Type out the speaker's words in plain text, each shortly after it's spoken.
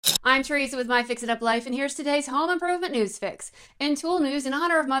I'm Teresa with My Fix It Up Life, and here's today's home improvement news fix. In tool news, in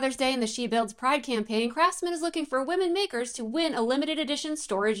honor of Mother's Day and the She Builds Pride campaign, Craftsman is looking for women makers to win a limited edition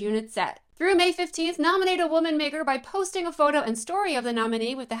storage unit set. Through May 15th, nominate a woman maker by posting a photo and story of the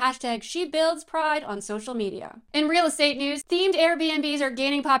nominee with the hashtag #SheBuildsPride on social media. In real estate news, themed Airbnbs are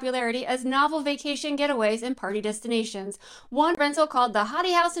gaining popularity as novel vacation getaways and party destinations. One rental called the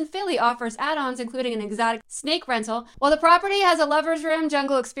Hottie House in Philly offers add-ons including an exotic snake rental, while the property has a lover's room,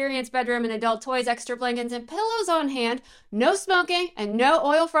 jungle experience bedroom, and adult toys, extra blankets, and pillows on hand. No smoking and no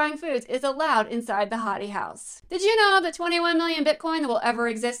oil frying foods is allowed inside the Hottie House. Did you know that 21 million Bitcoin that will ever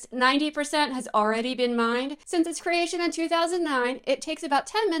exist, 90% has already been mined? Since its creation in 2009, it takes about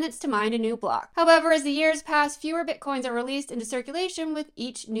 10 minutes to mine a new block. However, as the years pass, fewer Bitcoins are released into circulation with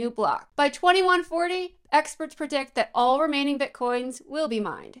each new block. By 2140, experts predict that all remaining Bitcoins will be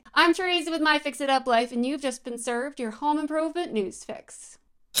mined. I'm Teresa with My Fix It Up Life, and you've just been served your home improvement news fix.